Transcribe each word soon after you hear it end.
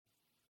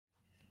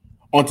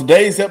On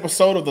today's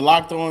episode of the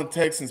Locked On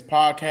Texans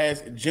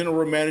podcast,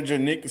 General Manager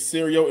Nick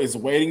Caserio is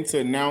waiting to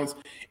announce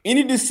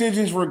any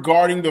decisions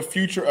regarding the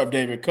future of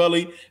David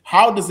Culley.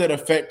 How does that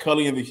affect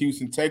Culley and the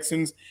Houston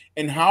Texans?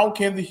 And how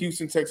can the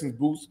Houston Texans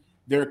boost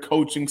their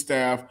coaching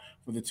staff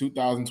for the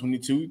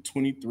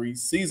 2022-23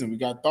 season? We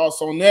got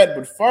thoughts on that,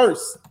 but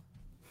first...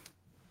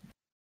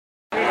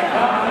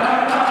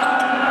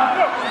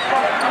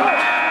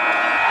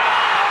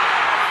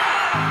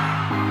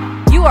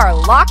 You are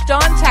Locked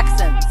On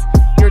Texans,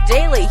 your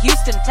daily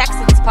Houston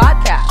Texans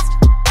podcast,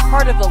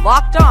 part of the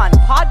Locked On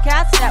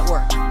Podcast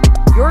Network,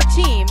 your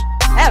team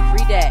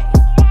every day.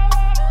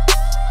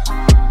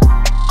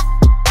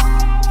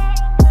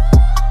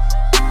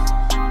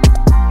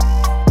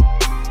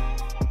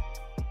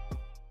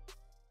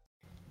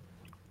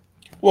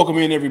 Welcome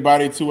in,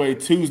 everybody, to a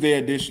Tuesday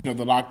edition of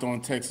the Locked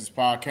On Texans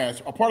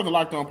podcast, a part of the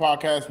Locked On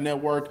Podcast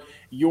Network,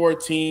 your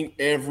team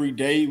every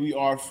day. We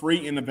are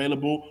free and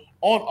available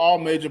on all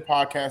major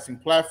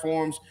podcasting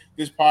platforms.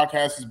 This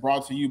podcast is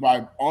brought to you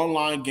by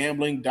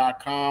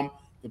OnlineGambling.com,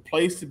 the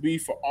place to be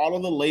for all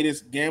of the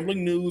latest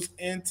gambling news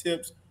and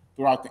tips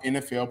throughout the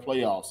NFL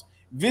playoffs.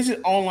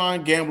 Visit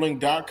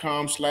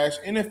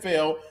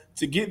OnlineGambling.com/NFL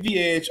to get the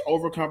edge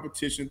over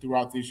competition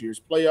throughout this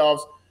year's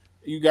playoffs.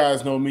 You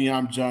guys know me.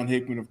 I'm John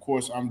Hickman. Of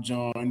course, I'm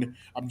joined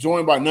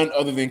by none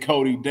other than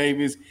Cody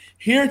Davis,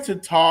 here to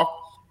talk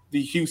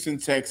the Houston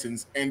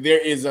Texans. And there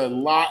is a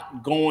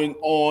lot going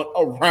on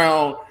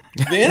around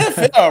the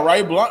NFL,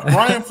 right?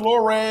 Brian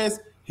Flores,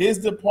 his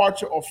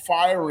departure or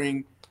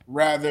firing,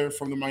 rather,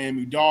 from the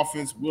Miami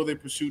Dolphins. Will they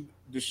pursue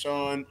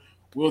Deshaun?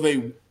 Will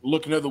they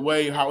look another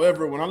way?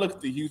 However, when I look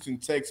at the Houston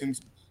Texans,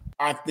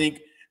 I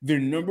think their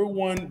number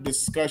one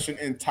discussion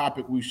and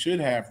topic we should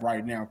have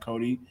right now,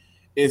 Cody,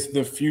 is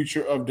the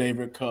future of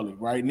David Culley.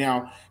 Right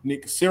now,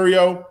 Nick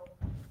Caserio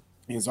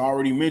has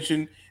already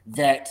mentioned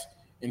that,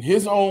 in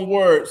his own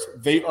words,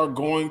 they are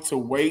going to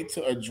wait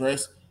to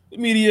address the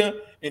media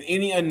and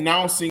any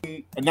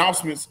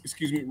announcements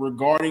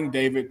regarding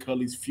David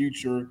Culley's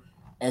future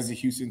as the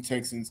Houston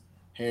Texans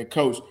head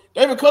coach.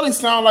 David Culley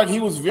sounded like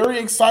he was very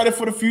excited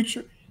for the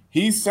future.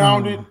 He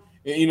sounded,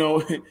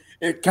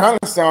 it kind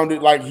of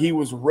sounded like he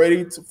was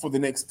ready for the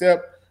next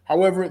step.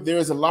 However,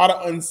 there's a lot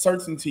of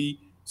uncertainty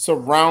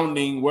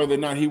surrounding whether or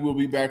not he will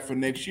be back for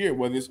next year.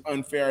 Whether it's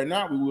unfair or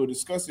not, we will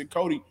discuss it.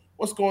 Cody,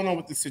 what's going on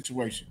with this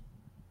situation?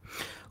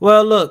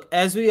 Well, look,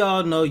 as we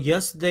all know,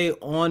 yesterday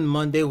on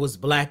Monday was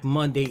Black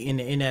Monday in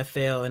the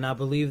NFL, and I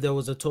believe there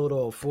was a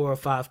total of 4 or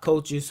 5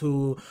 coaches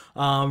who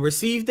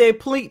received a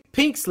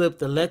pink slip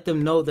to let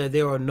them know that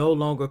they are no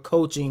longer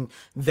coaching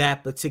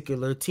that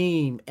particular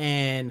team.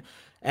 And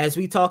as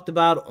we talked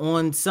about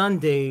on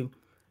Sunday,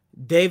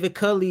 David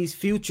Culley's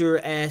future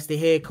as the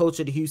head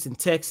coach of the Houston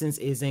Texans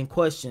is in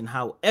question.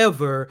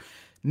 However,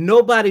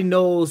 nobody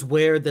knows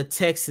where the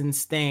Texans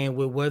stand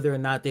with whether or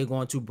not they're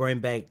going to bring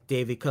back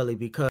David Culley,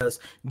 because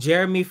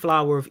Jeremy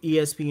Flower of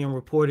ESPN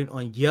reported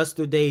on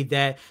yesterday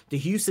that the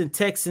Houston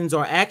Texans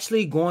are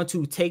actually going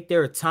to take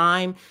their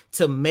time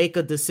to make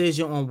a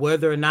decision on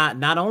whether or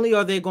not only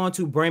are they going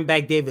to bring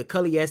back David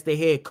Culley as the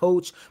head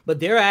coach, but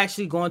they're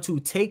actually going to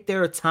take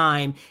their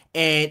time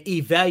and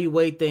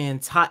evaluate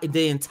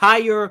the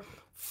entire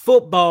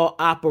football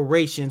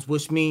operations,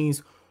 which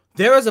means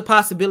there is a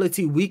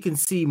possibility we can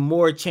see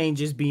more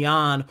changes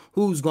beyond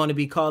who's going to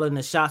be calling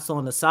the shots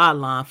on the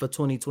sideline for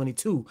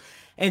 2022.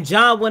 And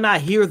John, when I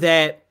hear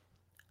that,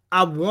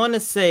 I want to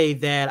say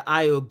that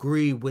I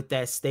agree with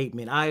that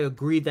statement. I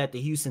agree that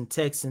the Houston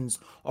Texans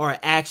are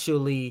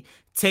actually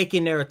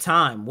taking their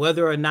time,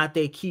 whether or not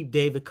they keep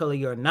David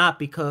Culley or not,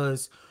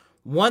 because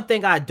one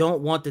thing I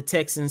don't want the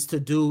Texans to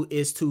do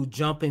is to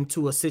jump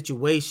into a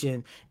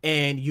situation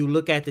and you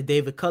look at the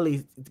David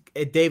Culley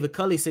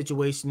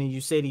situation and you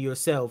say to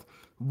yourself,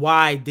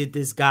 why did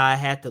this guy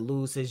have to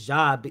lose his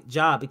job?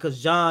 Because,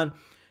 John,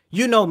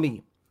 you know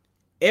me.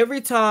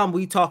 Every time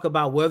we talk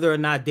about whether or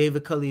not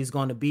David Culley is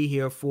going to be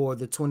here for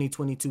the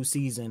 2022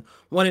 season,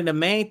 one of the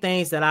main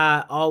things that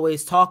I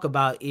always talk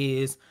about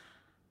is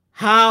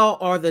how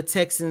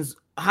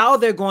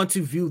they're going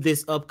to view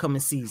this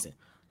upcoming season.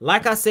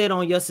 Like I said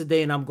on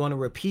yesterday, and I'm going to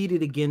repeat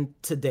it again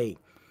today,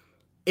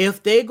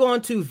 if they're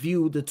going to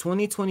view the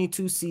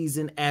 2022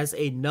 season as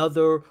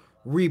another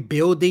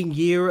rebuilding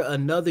year,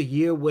 another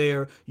year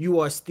where you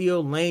are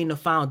still laying the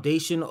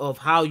foundation of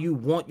how you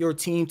want your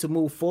team to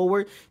move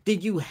forward,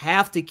 then you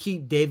have to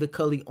keep David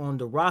Culley on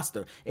the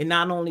roster. And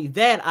not only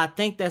that, I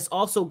think that's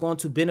also going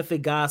to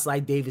benefit guys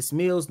like Davis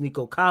Mills,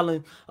 Nico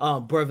Collins,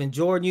 Brevin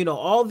Jordan,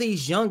 all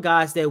these young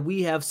guys that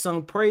we have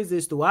sung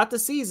praises throughout the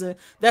season.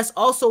 That's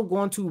also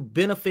going to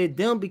benefit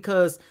them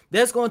because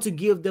that's going to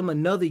give them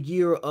another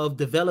year of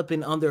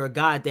developing under a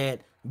guy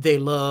that they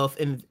love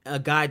and a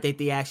guy that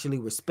they actually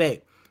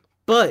respect.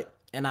 But,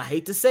 and I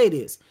hate to say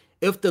this,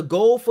 if the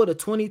goal for the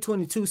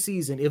 2022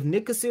 season, if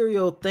Nick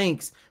Caserio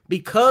thinks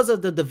because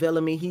of the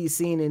development he's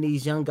seen in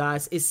these young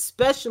guys,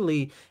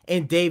 especially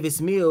in Davis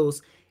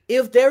Mills,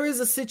 if there is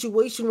a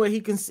situation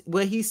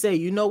where he say,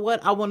 you know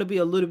what, I want to be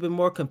a little bit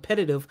more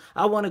competitive,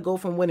 I want to go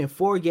from winning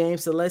 4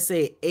 games to, let's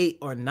say, 8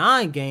 or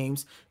 9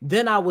 games,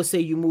 then I would say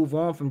you move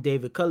on from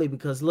David Culley.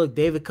 Because look,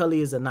 David Culley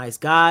is a nice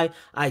guy.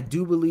 I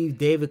do believe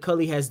David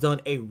Culley has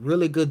done a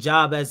really good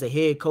job as a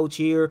head coach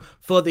here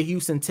for the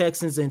Houston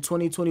Texans in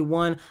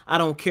 2021. I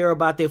don't care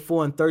about their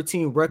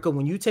 4-13 record.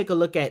 When you take a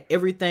look at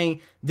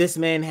everything this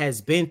man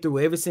has been through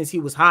ever since he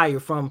was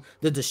hired, from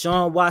the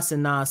Deshaun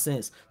Watson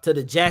nonsense to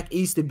the Jack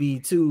Easterby,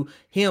 to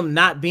him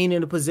not being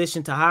in a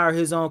position to hire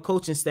his own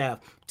coaching staff,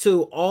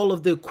 to all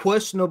of the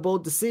questionable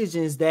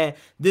decisions that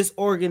this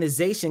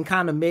organization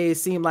kind of made it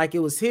seem like it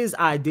was his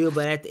idea,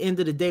 but at the end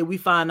of the day, we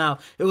find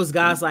out it was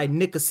guys like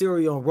Nick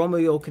Caserio and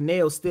Romeo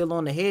Canale still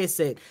on the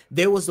headset.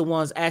 They was the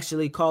ones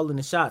actually calling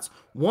the shots.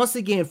 Once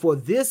again, for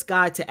this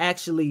guy to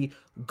actually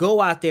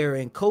go out there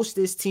and coach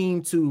this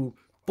team to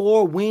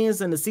 4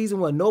 wins in the season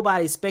when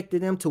nobody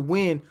expected them to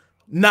win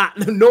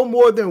no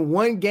more than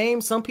 1 game.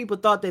 Some people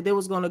thought that they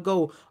was going to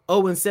go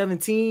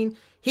 0-17.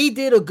 He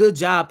did a good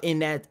job in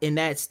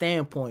that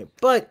standpoint.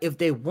 But if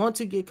they want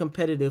to get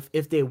competitive,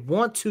 if they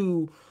want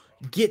to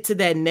get to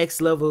that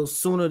next level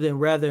sooner than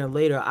rather than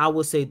later, I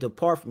would say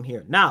depart from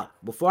here. Now,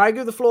 before I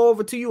give the floor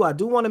over to you, I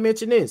do want to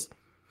mention this.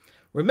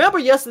 Remember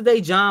yesterday,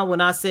 John,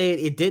 when I said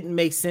it didn't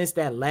make sense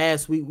that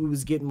last week we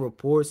was getting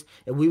reports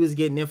and we was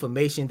getting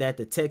information that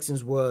the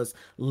Texans was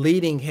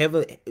leaning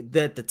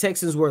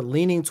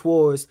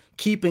towards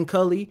keeping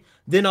Culley.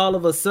 Then all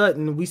of a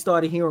sudden we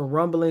started hearing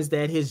rumblings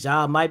that his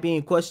job might be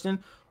in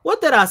question.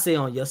 What did I say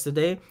on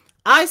yesterday?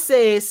 I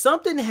said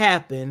something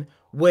happened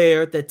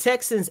where the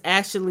Texans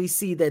actually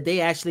see that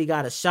they actually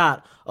got a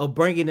shot of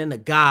bringing in a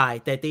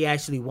guy that they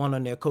actually want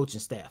on their coaching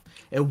staff.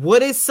 And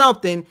what is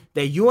something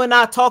that you and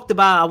I talked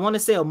about, I want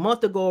to say a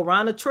month ago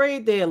around the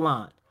trade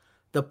deadline?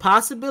 The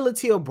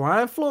possibility of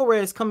Brian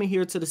Flores coming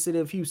here to the city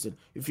of Houston.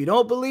 If you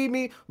don't believe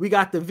me, we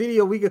got the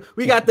video. We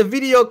got the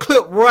video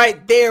clip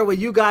right there where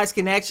you guys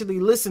can actually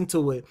listen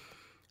to it.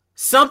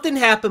 Something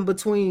happened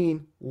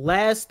between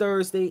last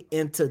Thursday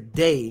and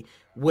today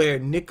where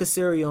Nick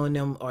Caserio and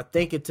them are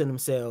thinking to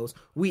themselves,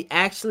 we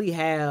actually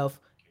have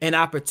an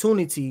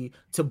opportunity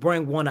to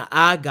bring one of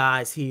our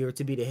guys here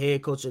to be the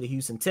head coach of the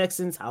Houston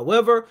Texans.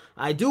 However,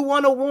 I do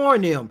want to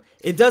warn them,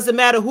 it doesn't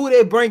matter who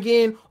they bring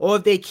in or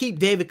if they keep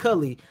David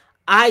Culley.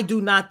 I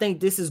do not think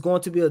this is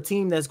going to be a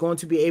team that's going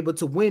to be able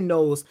to win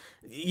those,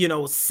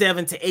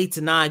 7 to 8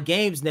 to 9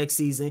 games next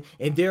season.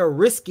 And they're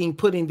risking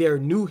putting their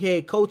new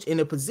head coach in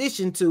a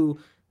position to,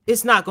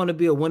 it's not going to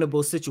be a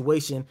winnable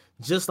situation,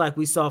 just like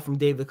we saw from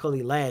David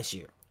Culley last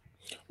year.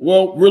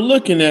 Well, we're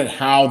looking at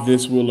how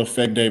this will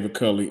affect David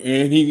Culley,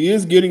 and he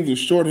is getting the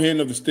short end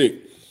of the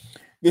stick.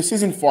 This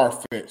isn't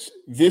far-fetched.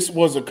 This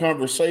was a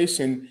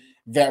conversation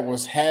that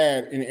was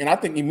had, and I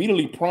think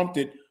immediately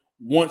prompted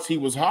once he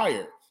was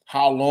hired.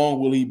 How long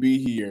will he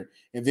be here?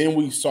 And then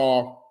we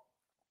saw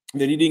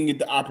that he didn't get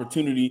the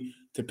opportunity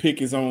to pick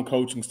his own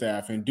coaching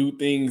staff and do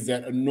things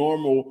that a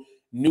normal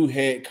new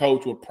head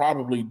coach would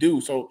probably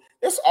do. So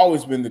that's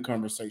always been the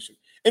conversation.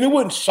 And it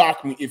wouldn't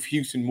shock me if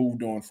Houston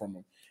moved on from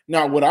him.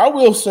 Now, what I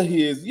will say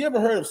is, you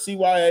ever heard of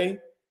CYA?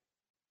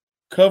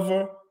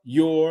 Cover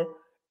your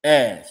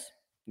ass.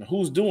 Now,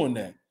 who's doing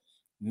that?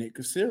 Nick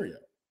Caserio.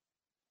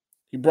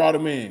 He brought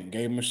him in,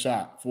 gave him a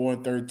shot,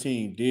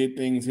 4-13, did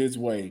things his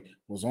way,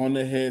 was on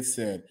the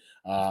headset,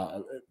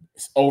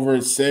 over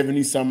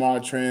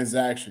 70-some-odd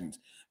transactions.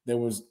 There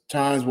was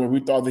times where we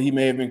thought that he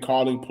may have been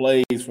calling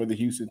plays for the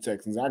Houston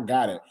Texans. I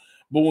got it.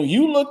 But when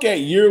you look at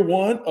year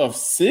 1 of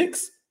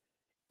 6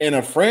 in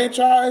a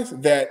franchise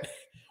that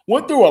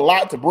went through a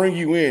lot to bring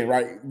you in,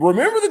 right?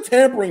 Remember the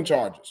tampering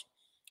charges.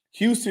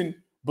 Houston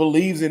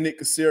believes in Nick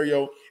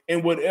Caserio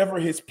and whatever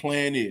his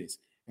plan is,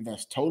 and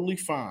that's totally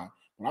fine.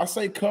 When I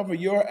say cover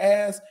your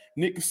ass,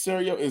 Nick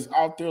Caserio is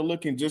out there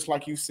looking just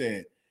like you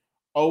said.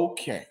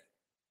 Okay.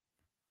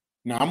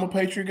 Now, I'm a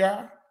Patriot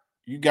guy.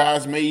 You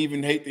guys may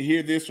even hate to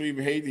hear this or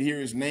even hate to hear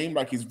his name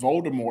like he's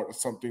Voldemort or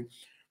something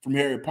from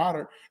Harry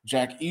Potter.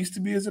 Jack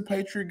Easterby is a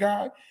Patriot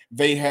guy.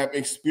 They have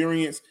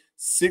experienced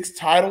 6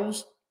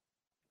 titles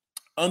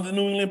under the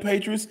New England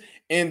Patriots,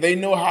 and they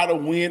know how to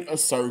win a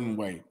certain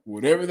way.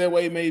 Whatever that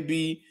way may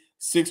be,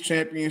 6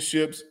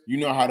 championships, you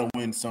know how to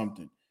win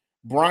something.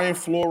 Brian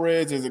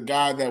Flores is a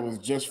guy that was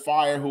just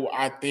fired, who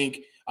I think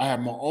I have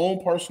my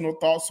own personal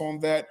thoughts on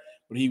that,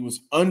 but he was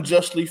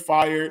unjustly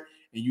fired,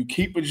 and you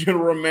keep a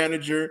general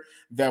manager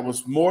that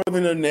was more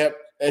than inept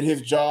at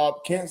his job,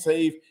 can't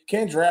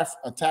draft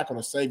a tackle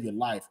to save your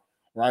life,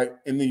 right?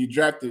 And then you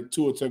drafted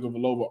Tua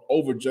Tagovailoa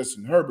over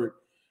Justin Herbert.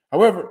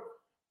 However,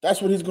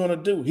 that's what he's going to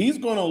do. He's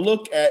going to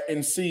look at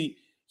and see,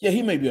 yeah,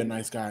 he may be a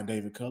nice guy,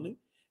 David Culley.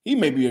 He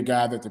may be a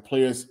guy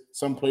that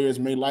some players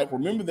may like.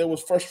 Remember, there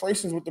was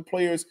frustrations with the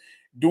players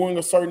during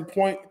a certain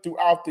point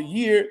throughout the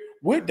year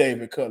with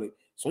David Culley.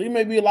 So he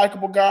may be a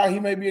likable guy. He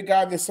may be a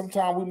guy that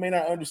sometimes we may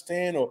not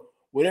understand, or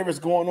whatever's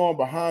going on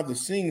behind the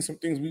scenes, some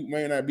things we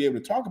may not be able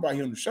to talk about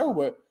here on the show,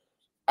 but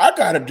I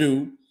got to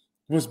do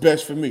what's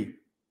best for me.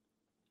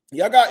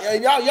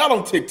 Y'all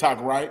on TikTok,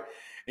 right?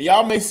 And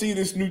y'all may see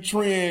this new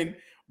trend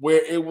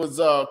where it was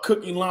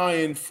Cookie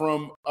Lion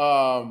from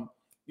the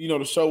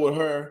show with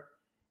her,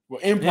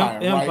 Empire,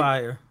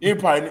 right?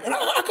 Empire. And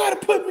I gotta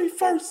put me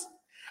first.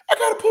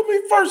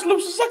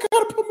 Lucius. I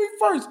gotta put me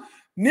first.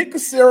 Nick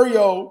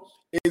Caserio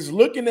is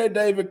looking at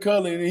David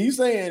Culley and he's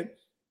saying,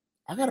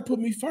 I gotta put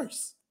me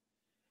first.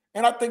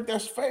 And I think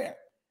that's fair.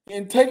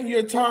 And taking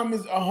your time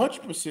is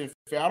 100%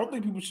 fair. I don't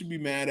think people should be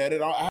mad at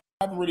it. I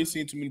haven't really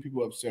seen too many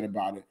people upset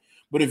about it.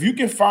 But if you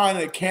can find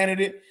a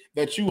candidate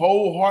that you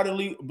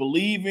wholeheartedly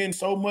believe in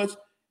so much,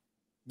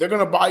 they're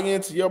going to buy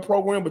into your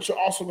program, but you're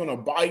also going to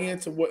buy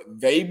into what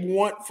they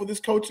want for this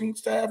coaching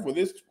staff or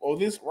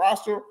this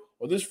roster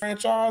or this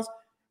franchise,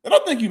 then I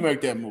think you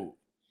make that move.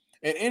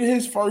 And in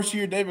his first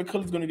year, David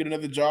Culley's going to get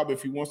another job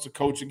if he wants to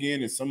coach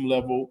again at some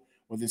level,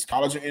 whether it's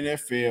college or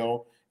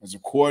NFL, as a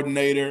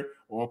coordinator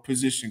or a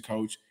position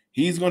coach.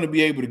 He's going to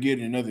be able to get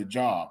another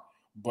job.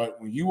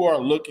 But when you are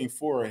looking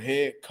for a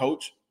head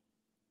coach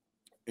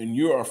and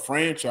you're a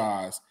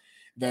franchise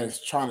that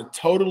is trying to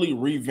totally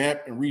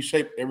revamp and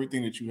reshape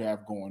everything that you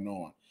have going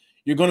on,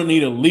 you're going to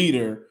need a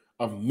leader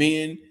of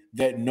men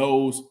that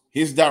knows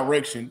his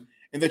direction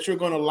and that you're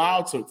going to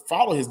allow to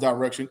follow his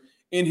direction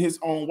in his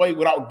own way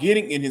without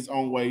getting in his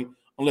own way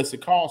unless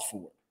it calls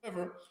for it.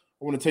 However,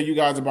 I want to tell you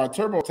guys about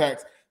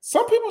TurboTax.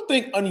 Some people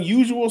think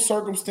unusual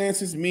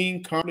circumstances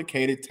mean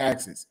complicated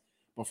taxes.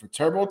 But for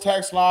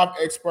TurboTax Live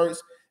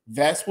experts,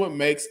 that's what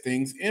makes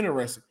things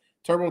interesting.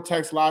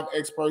 TurboTax Live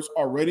experts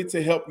are ready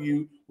to help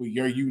you with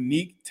your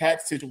unique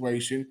tax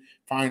situation,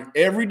 find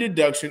every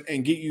deduction,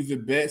 and get you the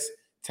best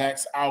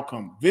tax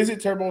outcome. Visit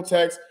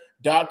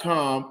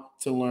TurboTax.com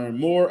to learn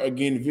more.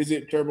 Again,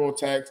 visit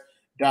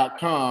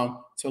TurboTax.com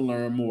to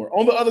learn more.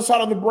 On the other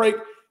side of the break,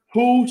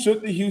 who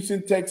should the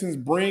Houston Texans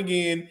bring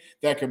in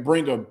that could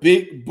bring a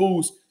big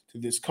boost to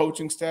this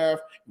coaching staff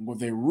and what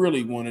they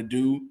really want to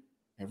do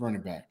at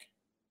running back?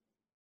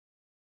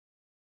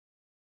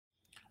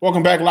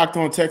 Welcome back, Locked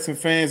On Texan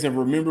fans. And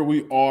remember,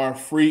 we are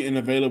free and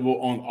available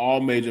on all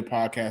major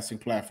podcasting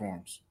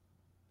platforms.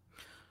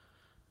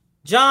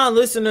 John,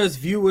 listeners,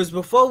 viewers,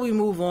 before we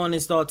move on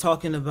and start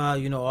talking about,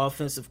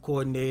 offensive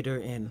coordinator,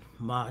 and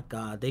my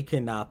God, they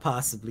cannot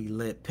possibly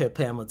let Pep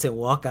Hamilton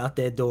walk out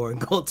that door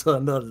and go to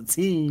another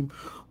team.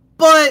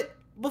 But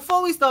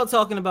before we start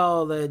talking about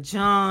all that,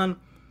 John,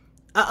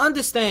 I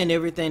understand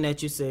everything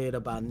that you said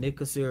about Nick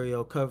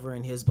Caserio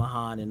covering his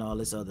behind and all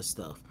this other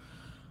stuff.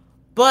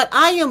 But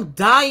I am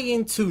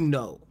dying to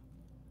know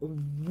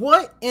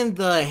what in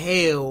the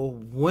hell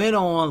went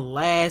on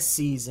last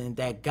season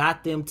that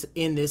got them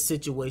in this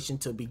situation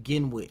to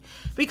begin with.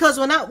 Because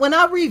when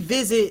I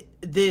revisit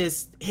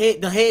the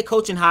head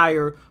coaching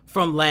hire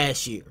from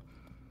last year,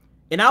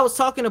 and I was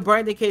talking to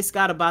Brandon K.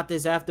 Scott about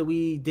this after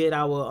we did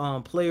our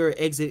player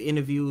exit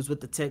interviews with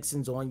the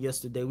Texans on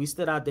yesterday. We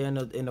stood out there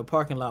in the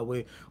parking lot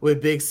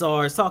with Big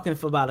SARS talking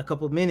for about a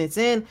couple of minutes,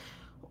 and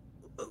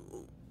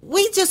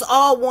we just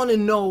all want to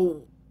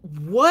know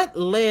what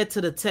led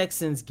to the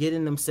Texans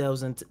getting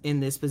themselves in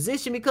this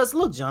position. Because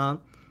look,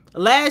 John,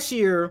 last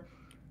year,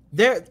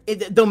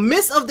 the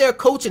midst of their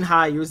coaching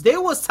hires, they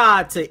was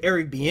tied to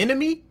Eric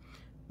Bieniemy,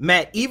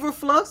 Matt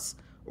Eberflus,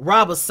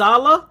 Robert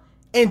Saleh,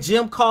 and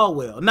Jim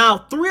Caldwell.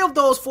 Now, 3 of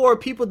those 4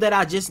 people that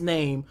I just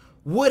named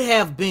would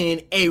have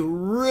been a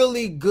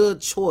really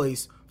good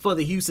choice for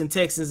the Houston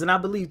Texans, and I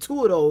believe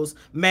 2 of those,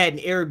 Matt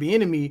and Eric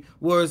Bieniemy,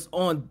 was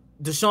on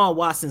Deshaun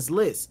Watson's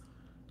list.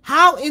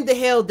 How in the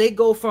hell they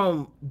go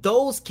from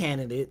those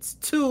candidates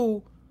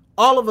to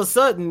all of a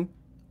sudden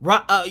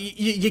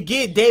you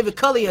get David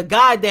Culley, a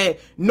guy that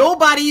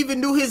nobody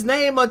even knew his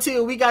name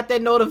until we got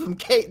that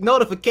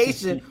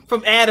notification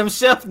from Adam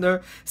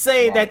Schefter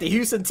saying that the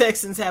Houston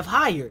Texans have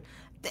hired.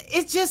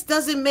 It just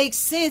doesn't make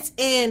sense,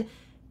 and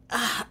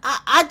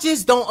I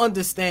just don't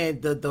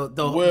understand this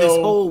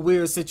whole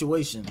weird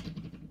situation.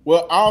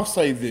 Well, I'll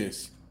say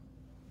this.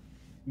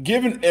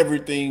 Given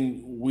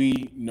everything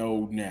we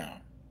know now,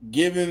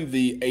 given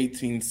the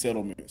 18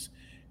 settlements,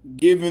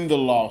 given the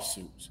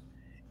lawsuits,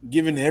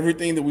 given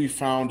everything that we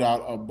found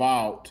out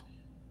about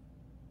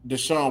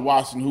Deshaun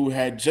Watson, who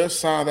had just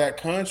signed that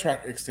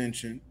contract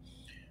extension,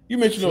 you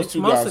mentioned those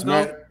 2 guys,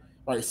 Matt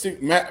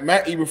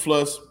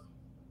Eberflus,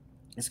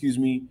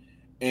 and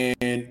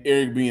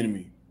Eric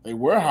Bieniemy. They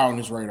were high on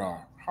his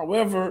radar.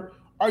 However,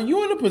 are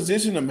you in a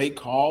position to make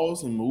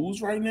calls and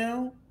moves right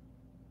now?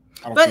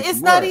 But it's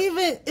not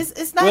even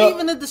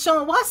a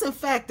Deshaun Watson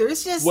factor.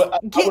 It's just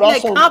getting a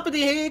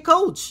competent head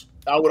coach.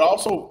 I would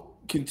also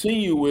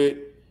continue with,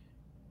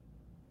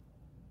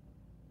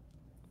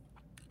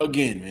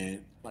 again,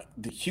 man, like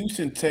the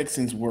Houston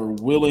Texans were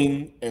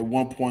willing at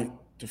one point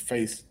to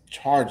face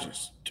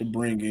charges to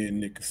bring in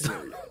Nick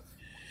Caserio.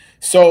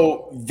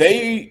 So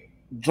they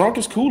drunk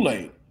his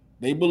Kool-Aid.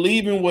 They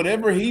believe in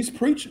whatever he's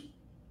preaching.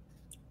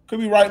 Could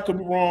be right, could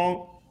be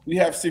wrong. We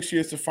have 6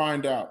 years to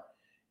find out.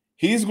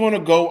 He's going to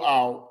go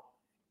out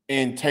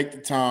and take the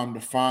time to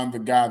find the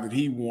guy that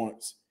he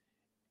wants.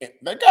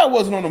 That guy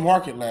wasn't on the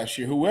market last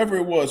year. Whoever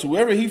it was,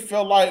 whoever he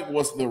felt like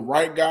was the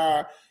right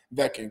guy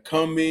that can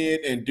come in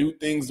and do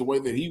things the way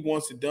that he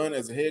wants it done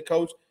as a head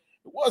coach,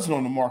 It wasn't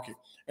on the market.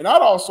 And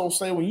I'd also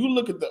say when you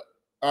look at the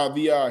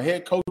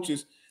head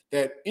coaches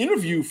that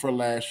interviewed for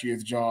last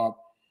year's job,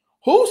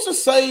 who's to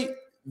say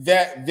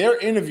that their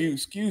interview,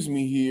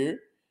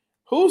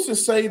 who's to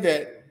say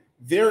that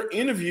their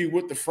interview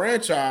with the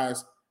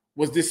franchise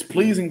was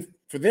displeasing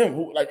for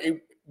them?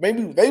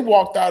 Maybe they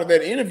walked out of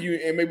that interview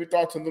and maybe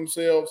thought to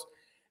themselves,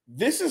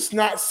 this is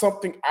not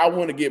something I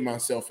want to get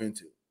myself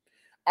into.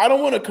 I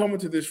don't want to come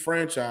into this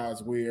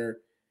franchise where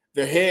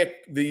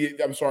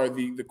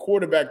the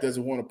quarterback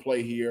doesn't want to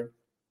play here.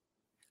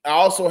 I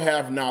also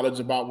have knowledge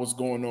about what's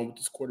going on with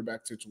this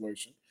quarterback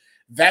situation.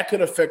 That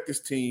could affect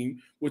this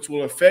team, which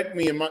will affect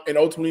me and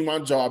ultimately my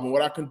job and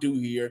what I can do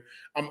here.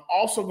 I'm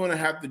also going to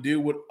have to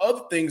deal with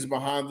other things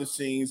behind the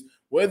scenes,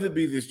 whether it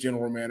be this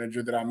general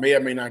manager that I may or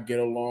may not get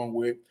along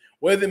with,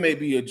 whether it may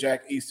be a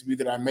Jack Easterby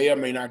that I may or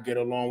may not get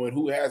along with,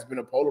 who has been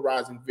a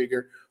polarizing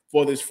figure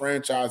for this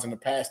franchise in the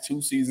past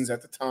 2 seasons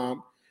at the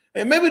time.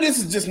 And maybe this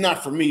is just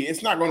not for me.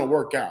 It's not going to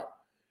work out.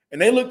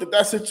 And they looked at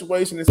that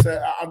situation and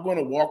said, I'm going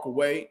to walk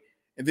away.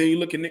 And then you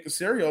look at Nick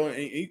Caserio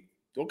and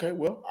okay,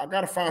 well, I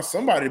got to find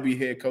somebody to be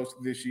head coach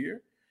this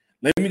year.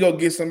 Let me go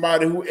get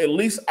somebody who at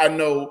least I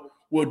know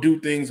will do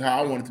things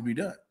how I want it to be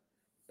done.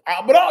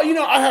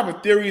 I have a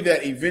theory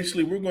that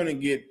eventually we're going to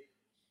get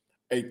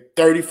a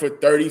 30 for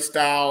 30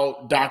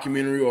 style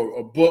documentary or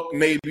a book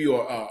maybe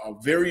or a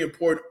very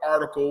important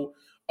article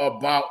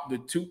about the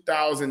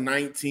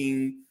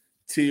 2019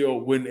 till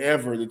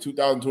whenever the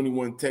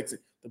 2021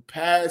 Texans, the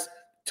past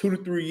 2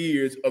 to 3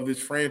 years of this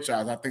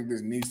franchise. I think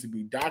this needs to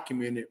be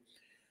documented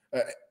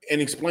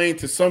and explained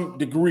to some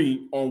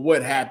degree on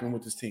what happened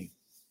with this team.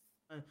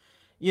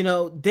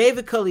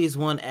 David Culley is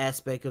one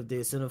aspect of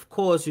this. And of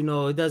course, it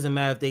doesn't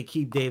matter if they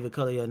keep David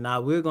Culley or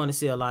not. We're going to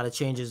see a lot of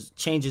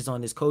changes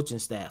on this coaching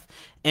staff.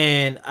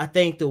 And I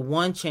think the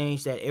one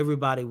change that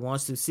everybody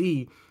wants to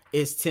see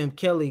is Tim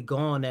Kelly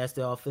gone as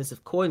the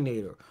offensive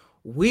coordinator.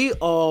 We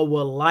all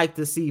would like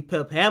to see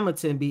Pep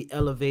Hamilton be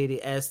elevated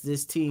as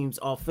this team's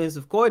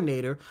offensive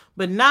coordinator,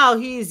 but now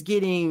he's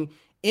getting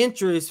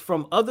interest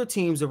from other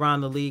teams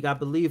around the league. I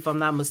believe, if I'm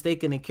not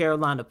mistaken, the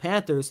Carolina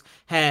Panthers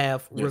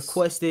have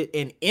requested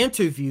an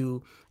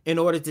interview in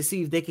order to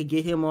see if they could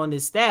get him on the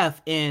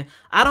staff. And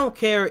I don't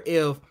care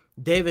if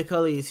David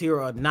Culley is here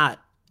or not.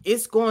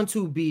 It's going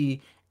to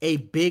be a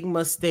big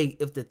mistake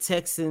if the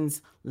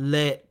Texans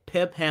let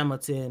Pep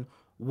Hamilton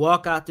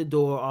walk out the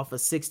door off of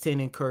 6'10"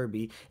 and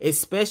Kirby,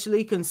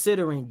 especially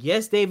considering,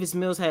 yes, Davis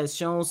Mills has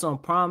shown some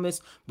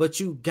promise, but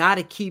you got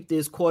to keep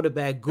this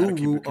quarterback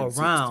guru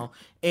around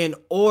in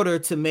order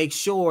to make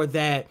sure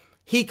that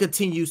he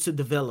continues to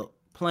develop,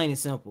 plain and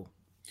simple.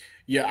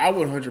 Yeah, I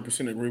would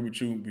 100% agree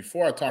with you.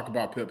 Before I talk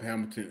about Pep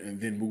Hamilton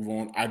and then move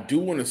on, I do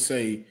want to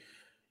say,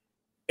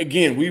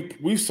 again,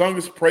 we've sung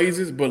his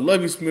praises, but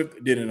Lovie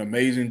Smith did an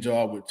amazing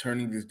job with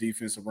turning this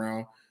defense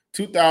around.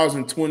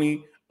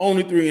 2020,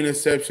 only 3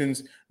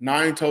 interceptions,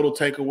 9 total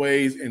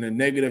takeaways, and a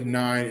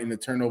 -9 in the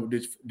turnover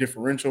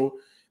differential.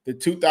 The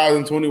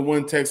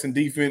 2021 Texan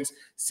defense,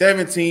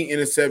 17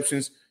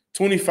 interceptions,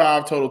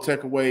 25 total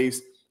takeaways,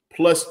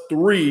 plus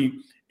 3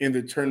 in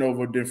the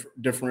turnover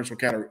differential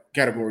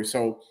category.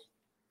 So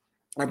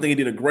I think he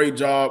did a great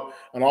job.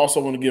 And I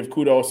also want to give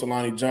kudos to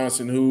Lonnie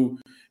Johnson, who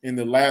in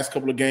the last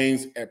couple of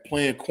games at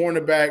playing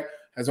cornerback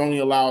has only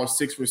allowed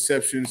 6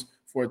 receptions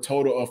for a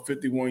total of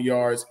 51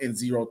 yards and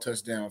 0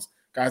 touchdowns.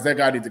 Guys, that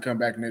guy needs to come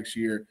back next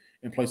year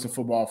and play some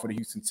football for the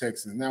Houston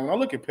Texans. Now, when I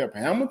look at Pep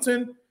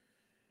Hamilton,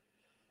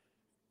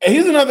 and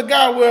he's another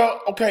guy,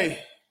 well, okay,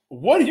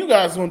 what are you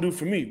guys going to do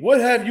for me?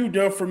 What have you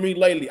done for me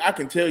lately? I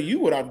can tell you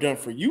what I've done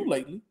for you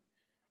lately,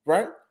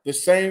 right? The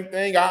same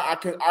thing I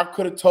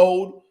could have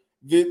told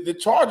the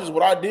Chargers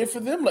what I did for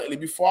them lately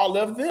before I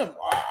left them.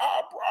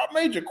 I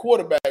made your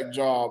quarterback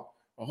job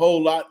a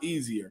whole lot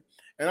easier.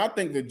 And I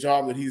think the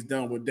job that he's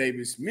done with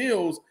Davis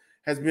Mills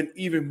has been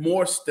even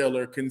more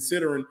stellar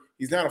considering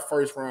he's not a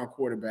first-round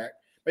quarterback.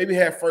 Maybe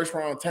had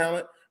first-round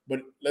talent,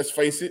 but let's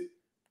face it,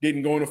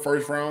 didn't go in the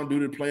first round due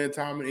to playing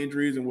time and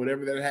injuries and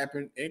whatever that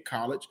happened in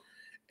college.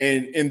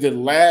 And in the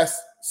last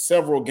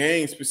several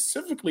games,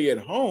 specifically at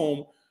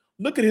home,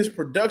 look at his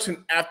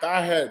production after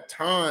I had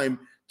time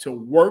to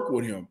work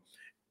with him.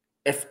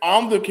 If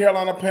I'm the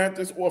Carolina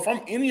Panthers or if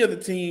I'm any other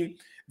team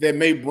that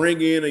may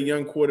bring in a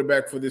young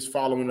quarterback for this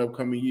following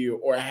upcoming year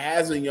or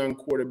has a young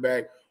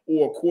quarterback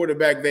or a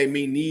quarterback they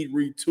may need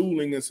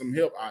retooling and some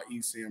help,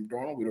 i.e. Sam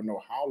Darnold, we don't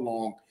know how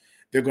long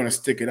they're going to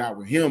stick it out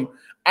with him.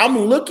 I'm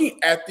looking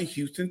at the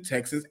Houston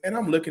Texans and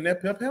I'm looking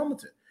at Pep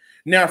Hamilton.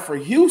 Now, for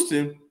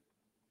Houston,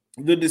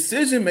 the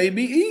decision may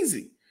be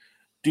easy.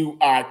 Do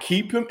I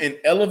keep him and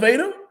elevate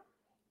him?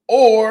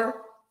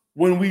 Or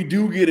when we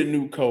do get a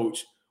new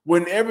coach,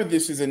 whenever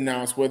this is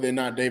announced, whether or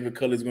not David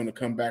Culley is going to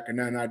come back or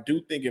not, and I do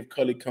think if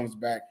Culley comes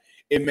back,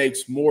 it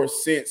makes more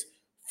sense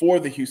for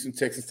the Houston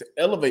Texans to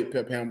elevate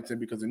Pep Hamilton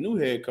because the new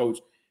head coach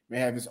may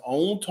have his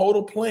own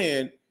total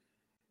plan.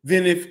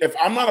 Then if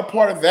I'm not a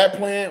part of that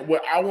plan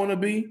where I want to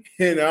be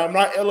and I'm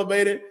not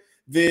elevated,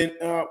 then,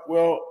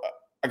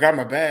 I got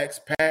my bags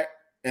packed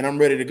and I'm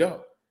ready to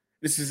go.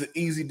 This is an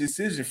easy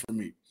decision for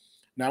me.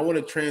 Now I want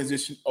to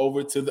transition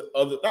over to the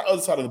not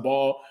other side of the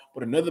ball,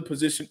 but another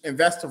position, and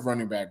that's the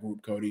running back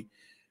group, Cody.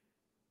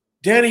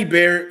 Danny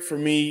Barrett, for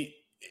me,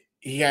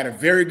 he had a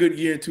very good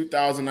year in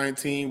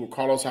 2019 with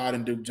Carlos Hyde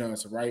and Duke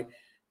Johnson, right?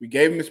 We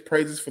gave him his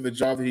praises for the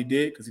job that he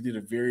did because he did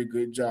a very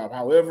good job.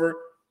 However,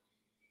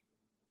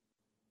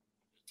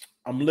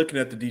 I'm looking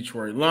at the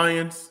Detroit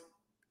Lions.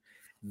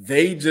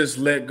 They just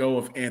let go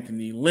of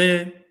Anthony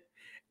Lynn.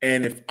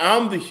 And if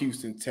I'm the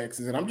Houston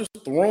Texans, and I'm just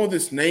throwing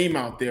this name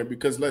out there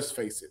because let's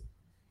face it,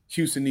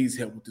 Houston needs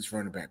help with this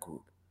running back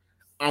group.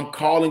 I'm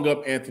calling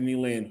up Anthony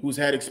Lynn, who's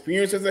had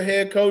experience as a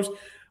head coach.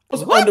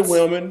 Was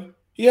underwhelming.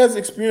 He has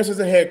experience as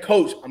a head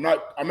coach. I'm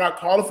not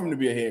calling for him to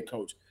be a head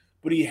coach,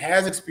 but he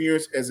has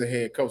experience as a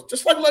head coach,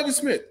 just like Lovie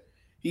Smith.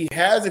 He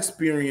has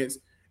experience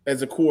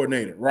as a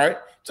coordinator, right?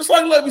 Just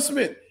like Lovie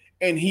Smith,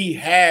 and he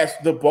has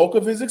the bulk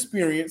of his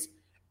experience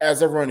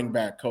as a running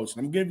back coach.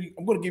 And I'm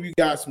going to give you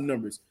guys some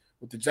numbers.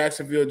 With the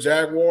Jacksonville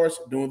Jaguars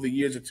during the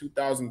years of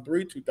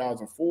 2003,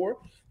 2004,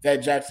 that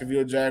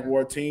Jacksonville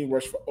Jaguar team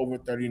rushed for over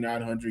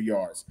 3,900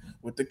 yards.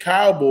 With the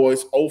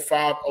Cowboys,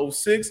 05,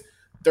 06,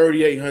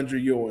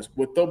 3,800 yards.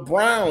 With the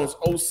Browns,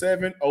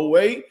 07,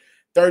 08,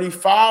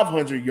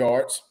 3,500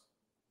 yards.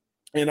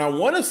 And I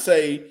want to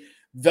say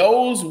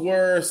those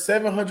were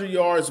 700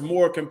 yards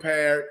more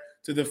compared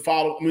to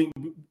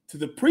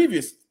the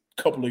previous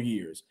couple of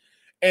years.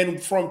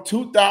 And from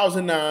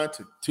 2009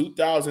 to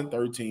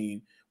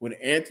 2013, when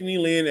Anthony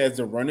Lynn as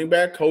the running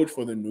back coach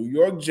for the New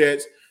York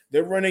Jets,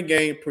 their running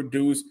game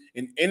produced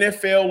an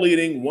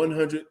NFL-leading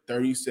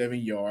 137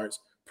 yards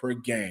per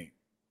game.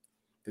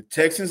 The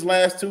Texans'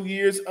 last 2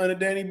 years under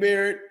Danny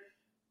Barrett,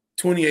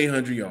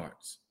 2,800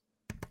 yards,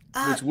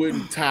 which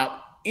wouldn't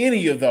top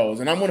any of those.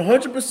 And I'm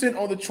 100%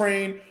 on the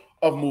train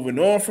of moving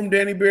on from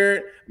Danny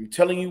Barrett. I'm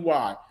telling you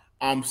why.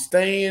 I'm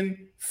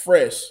staying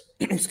fresh,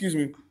 excuse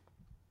me,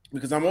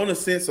 because I'm on a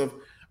sense of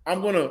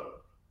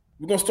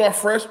we're going to start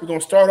fresh. We're going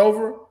to start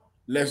over.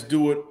 Let's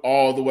do it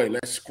all the way.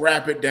 Let's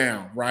scrap it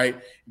down, right?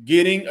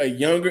 Getting a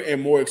younger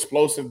and more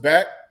explosive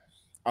back.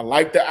 I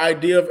like the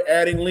idea of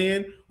adding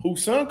Lynn,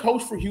 whose son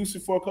coached for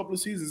Houston for a couple of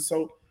seasons.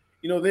 So,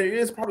 there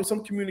is probably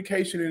some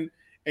communication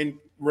and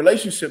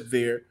relationship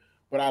there.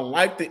 But I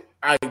like the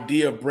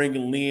idea of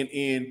bringing Lynn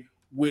in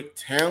with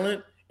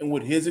talent and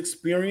with his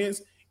experience.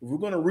 If we're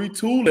going to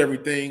retool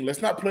everything,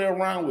 let's not play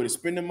around with it.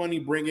 Spend the money,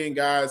 bring in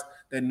guys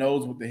that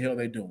knows what the hell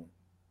they're doing.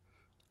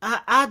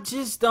 I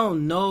just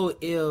don't know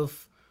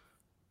if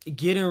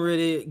getting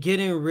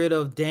rid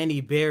of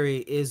Danny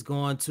Barrett is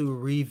going to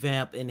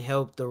revamp and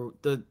help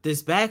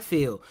this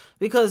backfield,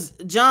 because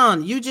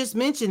John, you just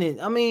mentioned it.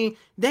 I mean,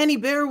 Danny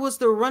Barrett was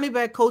the running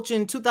back coach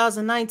in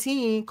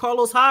 2019.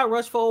 Carlos Hyde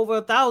rushed for over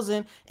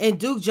 1,000, and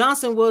Duke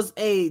Johnson was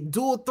a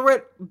dual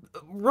threat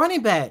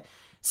running back.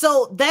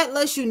 So that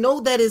lets you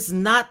know that it's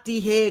not the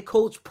head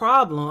coach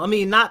problem. I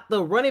mean, not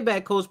the running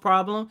back coach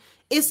problem.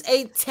 It's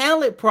a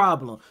talent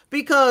problem,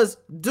 because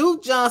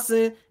Duke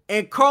Johnson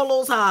and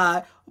Carlos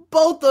Hyde,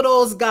 both of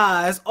those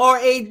guys are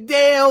a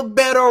damn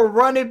better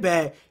running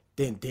back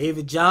than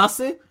David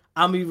Johnson.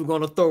 I'm even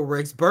going to throw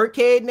Rex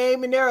Burkhead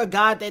name in there, a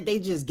guy that they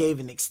just gave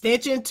an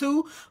extension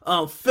to.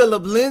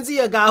 Philip Lindsay,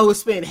 a guy who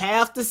spent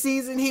half the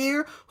season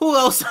here. Who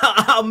else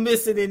I'm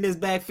missing in this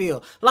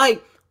backfield?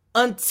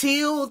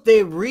 Until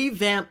they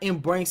revamp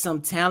and bring some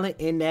talent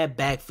in that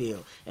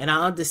backfield. And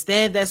I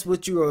understand that's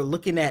what you are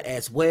looking at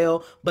as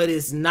well, but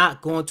it's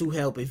not going to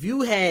help. If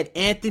you had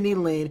Anthony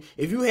Lynn,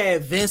 if you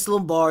had Vince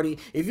Lombardi,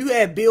 if you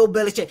had Bill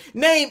Belichick,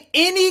 name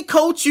any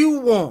coach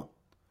you want,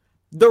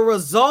 the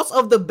results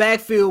of the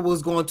backfield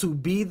was going to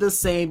be the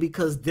same,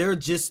 because there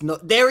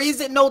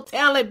isn't no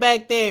talent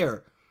back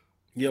there.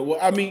 Yeah, well,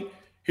 I mean,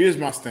 here's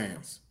my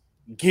stance.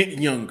 Get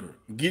younger,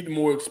 get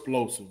more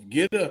explosive,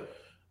 get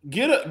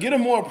a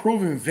more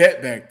proven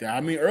vet back there.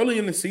 I mean, early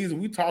in the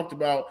season, we talked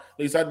about, at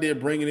least I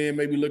did, bringing in,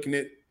 maybe looking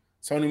at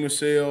Sony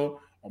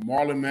Michel or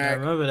Marlon Mack,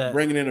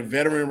 bringing in a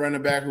veteran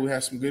running back who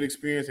has some good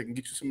experience that can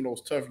get you some of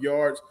those tough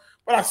yards.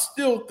 But I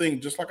still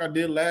think, just like I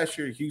did last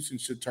year, Houston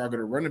should target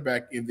a running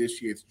back in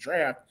this year's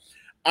draft.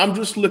 I'm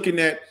just looking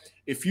at,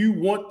 if you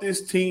want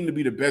this team to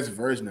be the best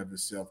version of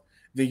itself,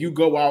 then you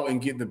go out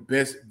and get the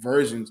best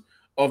versions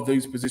of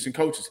these position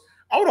coaches.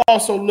 I would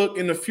also look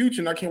in the future,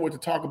 and I can't wait to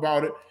talk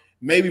about it,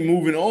 maybe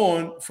moving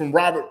on from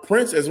Robert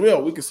Prince as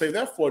well. We could save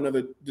that for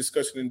another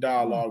discussion and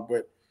dialogue.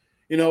 But,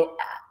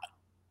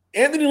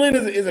 Anthony Lynn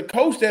is a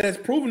coach that has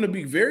proven to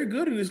be very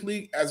good in this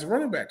league as a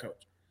running back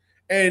coach.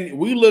 And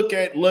we look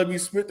at Lovie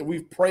Smith, and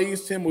we've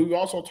praised him. We've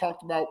also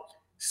talked about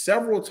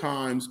several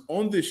times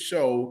on this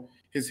show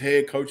his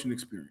head coaching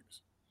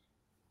experience.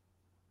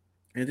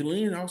 Anthony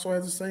Lynn also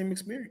has the same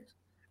experience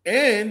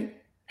and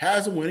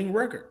has a winning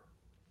record.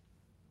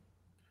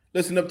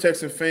 Listen up,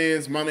 Texan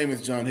fans. My name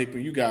is John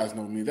Hickman. You guys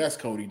know me. That's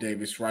Cody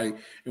Davis, right?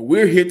 And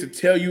we're here to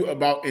tell you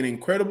about an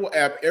incredible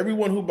app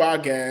everyone who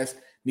buys gas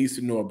needs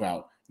to know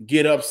about,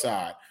 Get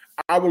Upside.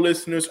 Our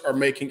listeners are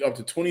making up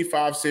to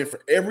 25 cents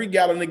for every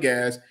gallon of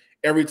gas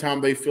every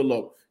time they fill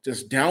up.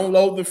 Just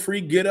download the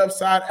free Get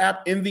Upside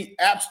app in the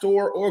App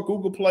Store or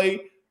Google Play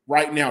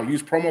right now.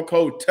 Use promo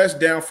code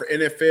TOUCHDOWN for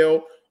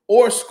NFL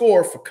or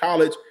Score for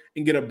college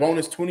and get a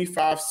bonus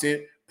 25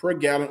 cents per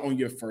gallon on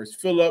your first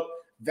fill up.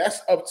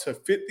 That's up to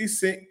 50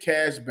 cents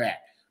cash back.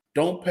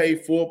 Don't pay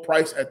full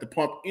price at the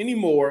pump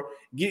anymore.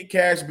 Get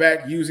cash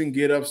back using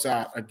Get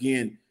Upside.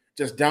 Again,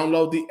 just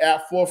download the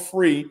app for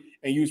free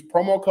and use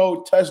promo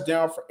code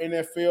touchdown for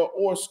NFL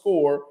or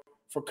Score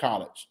for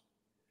college.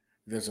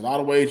 There's a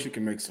lot of ways you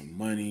can make some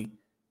money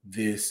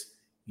this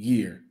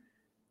year.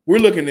 We're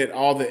looking at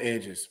all the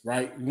edges,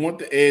 right? You want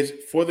the edge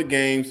for the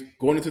games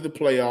going into the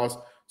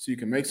playoffs so you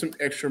can make some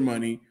extra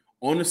money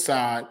on the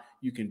side.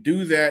 You can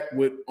do that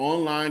with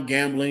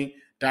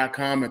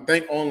OnlineGambling.com, and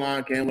thank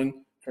Online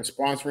Gambling for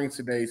sponsoring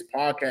today's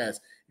podcast.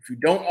 If you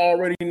don't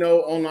already know,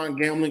 Online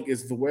Gambling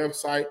is the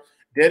website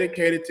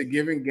dedicated to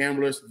giving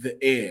gamblers the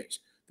edge.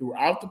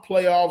 Throughout the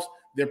playoffs,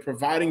 they're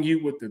providing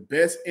you with the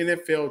best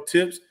NFL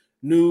tips,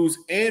 news,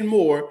 and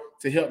more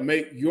to help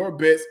make your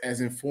bets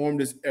as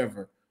informed as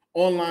ever.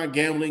 Online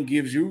Gambling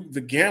gives you,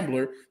 the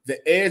gambler,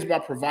 the edge by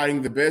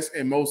providing the best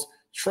and most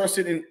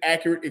trusted and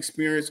accurate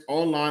experience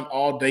online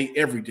all day,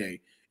 every day,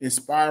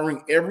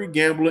 inspiring every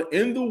gambler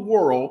in the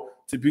world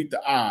to beat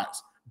the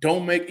odds.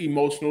 Don't make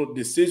emotional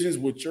decisions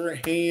with your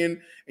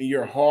hand and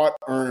your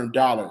hard-earned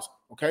dollars,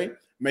 okay?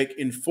 Make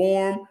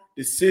informed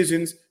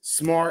decisions,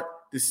 smart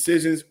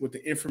decisions with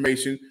the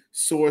information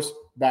sourced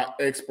by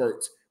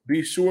experts.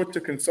 Be sure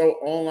to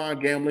consult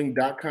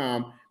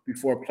OnlineGambling.com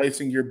before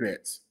placing your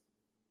bets.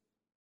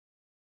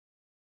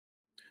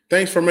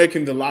 Thanks for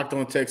making the Locked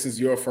On Texans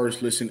your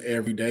first listen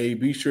every day.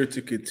 Be sure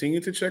to continue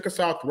to check us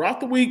out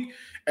throughout the week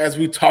as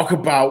we talk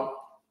about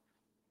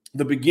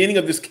the beginning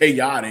of this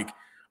chaotic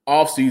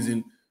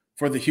offseason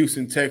for the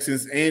Houston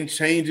Texans and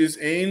changes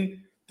and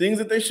things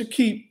that they should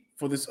keep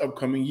for this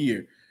upcoming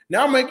year.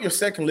 Now make your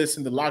second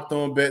listen to Locked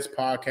On Bets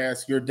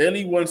podcast, your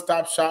daily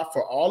one-stop shop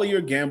for all of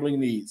your gambling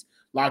needs.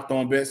 Locked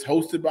On Bets,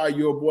 hosted by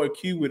your boy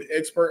Q with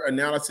expert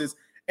analysis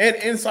and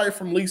insight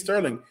from Lee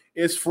Sterling.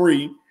 It's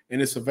free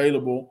and it's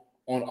available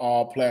on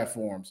all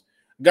platforms.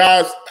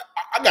 Guys,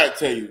 I got to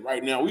tell you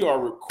right now, we are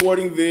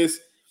recording this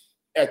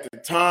at the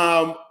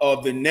time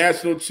of the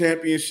national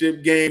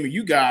championship game. And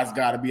you guys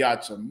got to be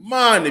out your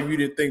mind if you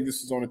didn't think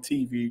this was on the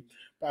TV.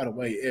 By the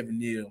way, Evan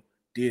Neal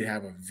did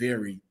have a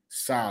very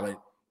solid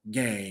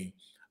game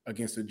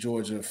against the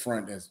Georgia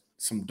front as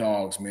some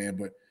dogs, man.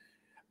 But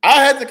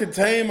I had to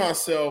contain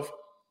myself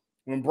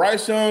when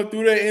Bryce Young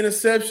threw that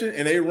interception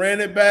and they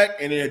ran it back,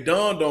 and it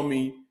dawned on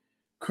me,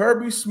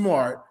 Kirby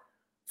Smart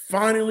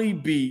finally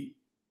beat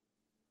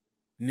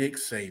Nick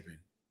Saban.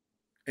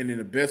 And in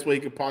the best way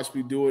he could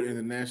possibly do it in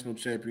the national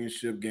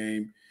championship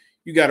game.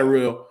 You got to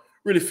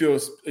really feel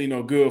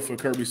good for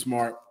Kirby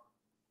Smart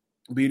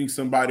beating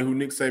somebody who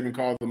Nick Saban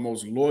called the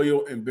most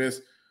loyal and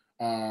best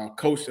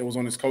coach that was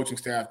on his coaching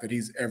staff that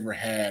he's ever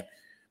had.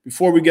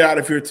 Before we get out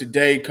of here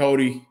today,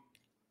 Cody,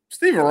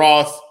 Stephen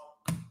Ross,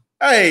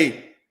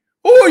 hey,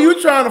 who are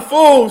you trying to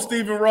fool,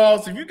 Stephen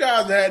Ross? If you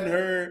guys hadn't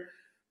heard,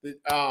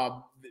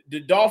 the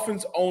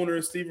Dolphins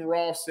owner, Stephen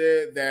Ross,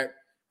 said that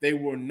he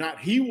will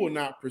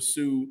not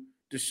pursue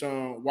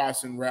Deshaun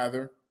Watson,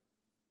 rather,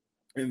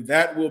 and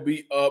that will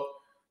be up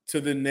to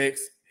the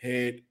next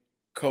head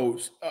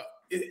coach.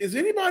 Is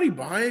anybody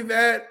buying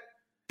that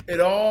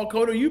at all?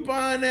 Cody, are you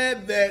buying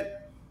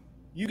that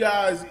you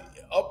guys,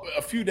 up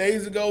a few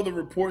days ago, the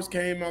reports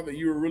came out that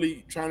you were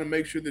really trying to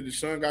make sure that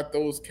Deshaun got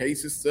those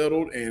cases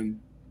settled, and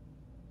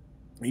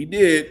he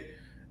did.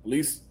 At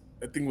least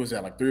I think it was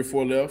at like 3 or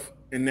 4 left.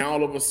 And now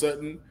all of a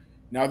sudden,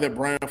 now that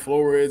Brian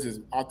Flores is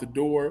out the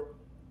door,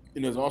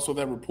 and there's also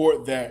that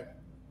report that,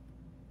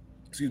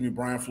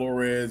 Brian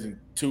Flores and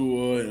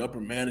Tua and upper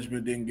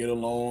management didn't get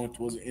along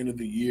towards the end of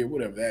the year,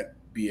 whatever that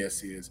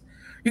BS is.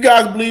 You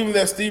guys believe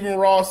that Stephen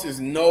Ross is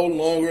no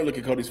longer, look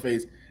at Cody's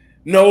face,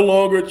 no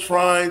longer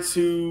trying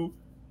to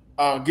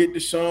get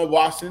Deshaun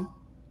Watson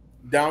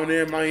down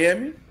there in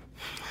Miami?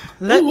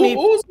 Let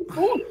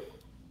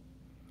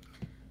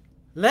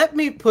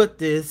me put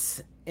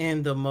this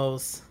in the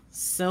most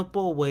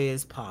simple way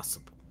as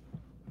possible.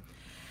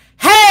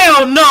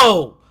 Hell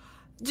no!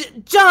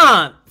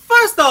 John,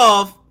 first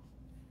off,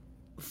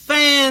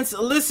 fans,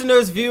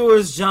 listeners,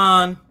 viewers,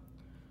 John,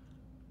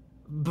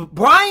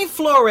 Brian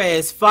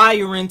Flores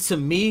firing to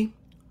me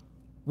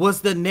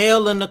was the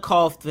nail in the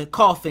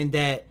coffin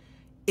that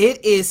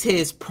it is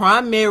his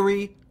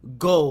primary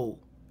goal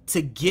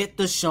to get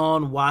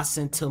Deshaun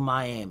Watson to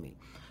Miami.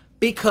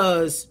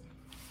 Because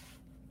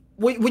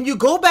when you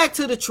go back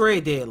to the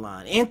trade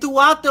deadline and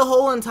throughout the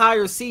whole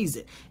entire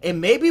season, and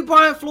maybe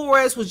Brian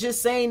Flores was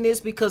just saying this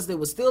because there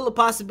was still a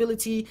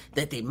possibility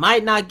that they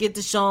might not get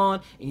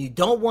Deshaun, and you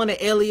don't want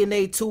to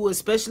alienate Tua,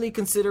 especially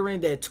considering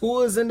that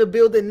Tua is in the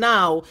building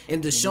now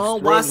and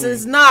Deshaun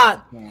Watson's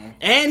not,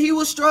 and he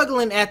was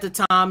struggling at the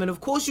time. And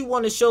of course, you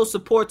want to show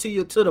support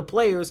to the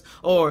players,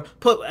 or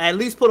at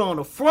least put on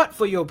the front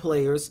for your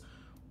players.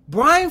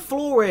 Brian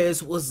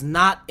Flores was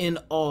not in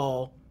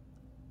awe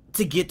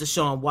to get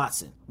Deshaun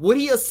Watson. Would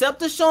he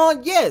accept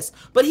Deshaun? Yes.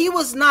 But he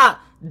was not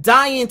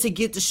dying to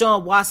get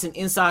Deshaun Watson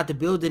inside the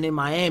building in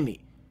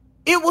Miami.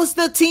 It was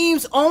the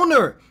team's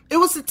owner. It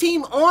was the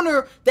team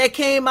owner that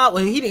came out.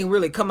 Well, he didn't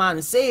really come out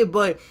and say it,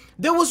 but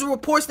there was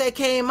reports that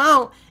came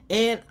out,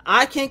 and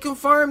I can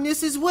confirm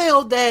this as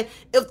well, that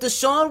if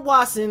Deshaun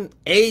Watson,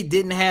 A,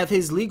 didn't have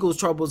his legal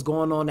troubles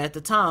going on at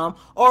the time,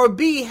 or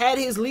B, had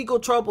his legal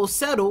troubles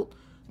settled,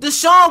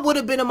 Deshaun would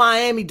have been a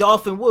Miami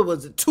Dolphin, what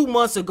was it, 2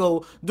 months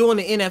ago during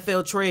the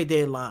NFL trade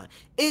deadline.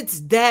 It's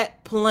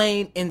that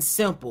plain and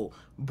simple.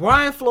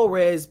 Brian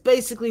Flores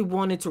basically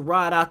wanted to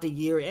ride out the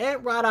year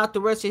and ride out the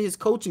rest of his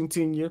coaching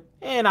tenure,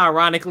 and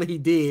ironically he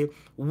did,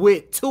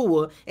 with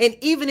Tua. And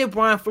even if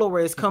Brian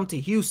Flores come to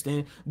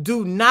Houston,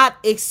 do not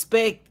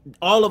expect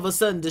all of a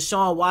sudden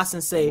Deshaun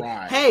Watson say,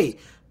 right, hey,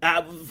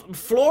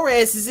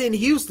 Flores is in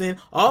Houston,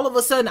 all of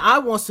a sudden I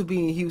want to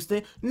be in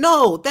Houston.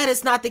 No, that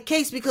is not the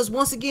case, because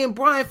once again,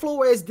 Brian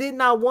Flores did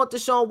not want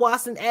Deshaun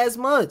Watson as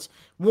much.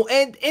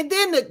 And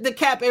then to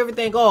cap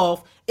everything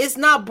off, it's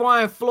not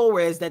Brian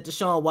Flores that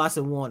Deshaun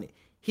Watson wanted.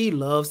 He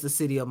loves the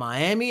city of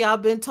Miami,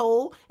 I've been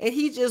told, and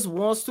he just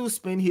wants to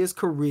spend his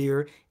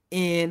career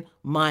in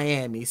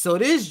Miami. So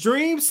this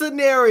dream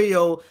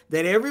scenario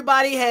that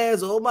everybody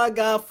has, oh my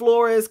God,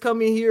 Flores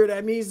coming here,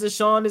 that means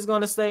Deshaun is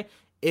going to stay,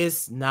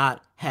 it's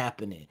not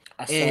happening.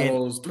 I saw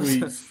those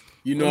tweets.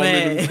 You know, I'm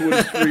in the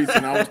Twitter streets,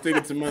 and I was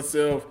thinking to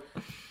myself,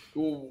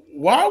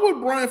 why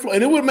would Brian Flores?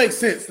 And it would make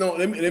sense. No,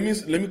 let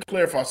me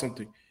clarify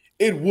something.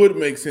 It would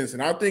make sense,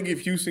 and I think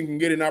if Houston can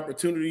get an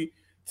opportunity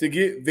to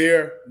get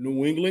their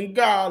New England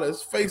guy,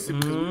 let's face it,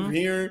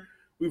 because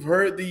we've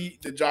heard the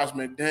Josh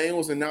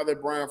McDaniels, and now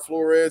that Brian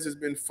Flores has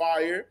been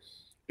fired,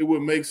 it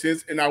would make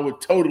sense, and I would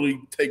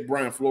totally take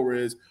Brian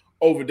Flores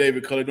over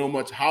David Culley, no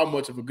matter how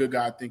much of a good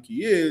guy I think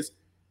he is.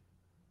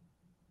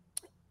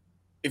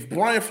 If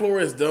Brian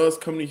Flores does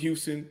come to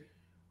Houston,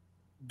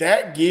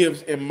 that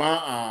gives, in my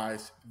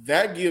eyes,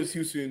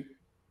 Houston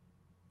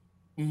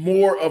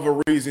more of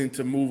a reason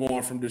to move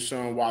on from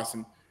Deshaun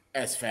Watson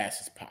as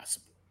fast as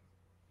possible,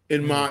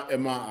 in my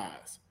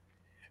eyes.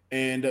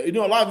 And,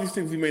 a lot of these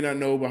things we may not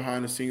know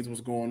behind the scenes what's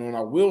going on.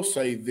 I will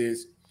say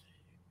this.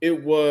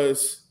 It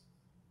was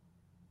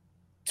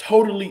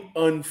totally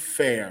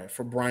unfair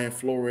for Brian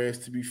Flores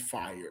to be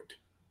fired.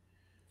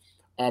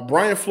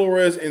 Brian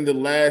Flores in the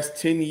last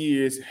 10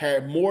 years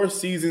had more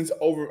seasons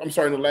over – in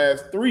the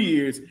last 3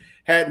 years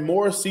had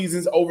more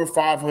seasons over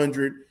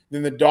 500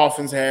 than the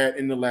Dolphins had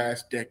in the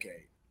last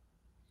decade.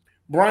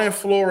 Brian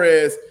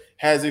Flores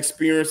has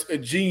experienced a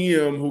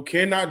GM who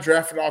cannot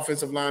draft an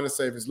offensive line to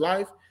save his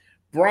life.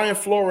 Brian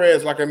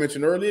Flores, like I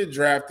mentioned earlier,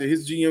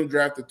 his GM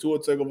drafted Tua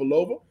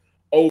Tagovailoa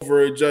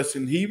over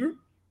Justin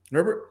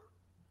Herbert.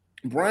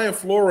 Brian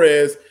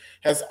Flores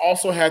has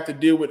also had to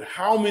deal with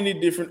how many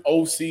different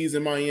OCs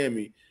in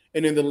Miami.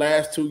 And in the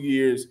last 2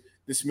 years,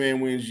 this man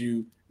wins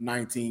you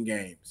 19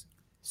 games.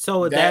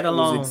 So with that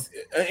alone,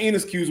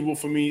 inexcusable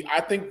for me.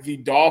 I think the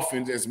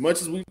Dolphins, as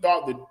much as we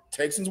thought the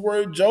Texans were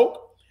a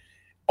joke,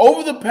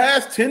 over the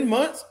past 10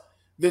 months,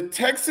 the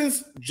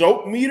Texans'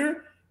 joke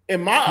meter,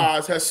 in my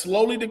eyes, has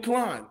slowly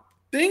declined.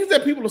 Things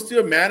that people are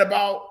still mad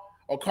about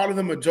or calling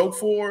them a joke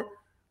for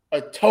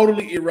are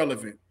totally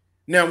irrelevant.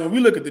 Now, when we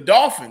look at the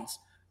Dolphins,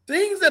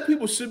 things that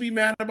people should be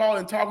mad about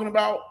and talking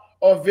about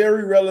are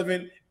very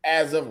relevant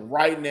as of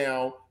right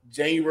now,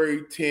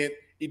 January 10th,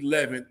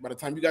 11th. By the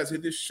time you guys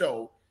hit this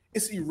show,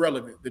 it's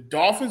irrelevant. The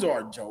Dolphins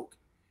are a joke,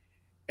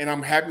 and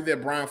I'm happy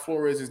that Brian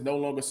Flores is no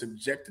longer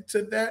subjected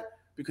to that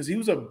because he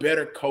was a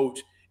better coach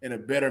and a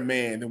better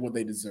man than what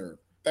they deserve.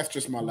 That's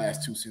just my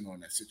last 2 cents on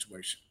that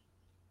situation.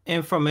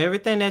 And from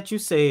everything that you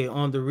say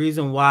on the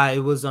reason why it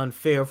was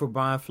unfair for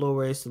Brian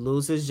Flores to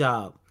lose his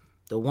job,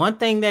 the one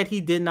thing that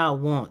he did not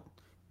want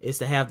is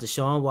to have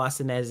Deshaun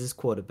Watson as his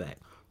quarterback.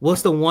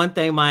 What's the one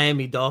thing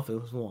Miami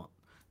Dolphins want?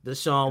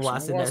 Deshaun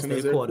Watson as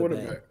their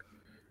quarterback.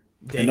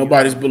 And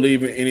nobody's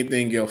believing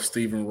anything else,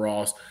 Stephen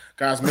Ross.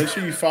 Guys, make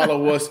sure you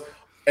follow us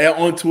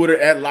on Twitter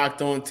at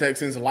Locked On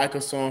Texans. Like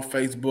us on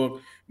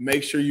Facebook.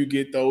 Make sure you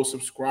get those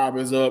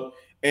subscribers up.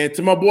 And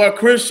to my boy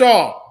Chris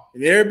Shaw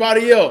and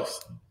everybody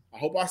else, I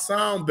hope I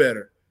sound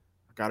better.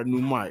 I got a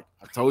new mic.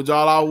 I told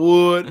y'all I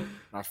would.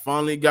 I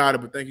finally got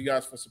it. But thank you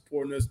guys for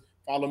supporting us.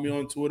 Follow me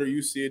on Twitter.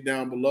 You see it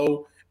down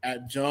below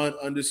at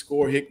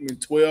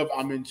John_Hickman12.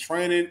 I'm in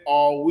training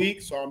all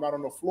week, so I'm not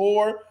on the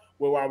floor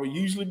where I would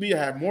usually be. I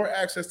have more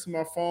access to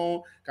my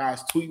phone.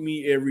 Guys, tweet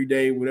me every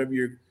day, whatever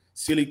your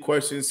silly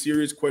questions,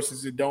 serious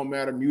questions that don't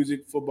matter,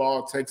 music,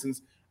 football,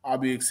 Texans, I'll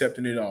be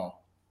accepting it all.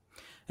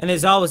 And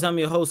as always, I'm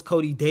your host,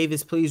 Cody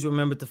Davis. Please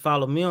remember to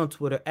follow me on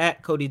Twitter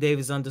at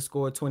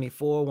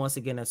CodyDavis_24. Once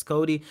again, that's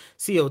Cody,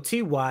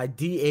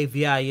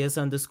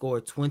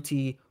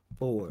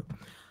 COTYDAVIS_24.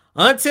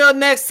 Until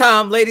next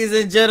time, ladies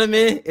and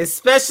gentlemen,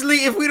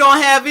 especially if we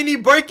don't have any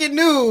breaking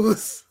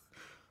news,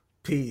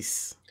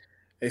 peace.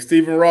 Hey,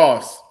 Stephen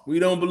Ross, we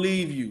don't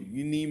believe you.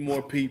 You need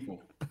more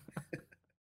people.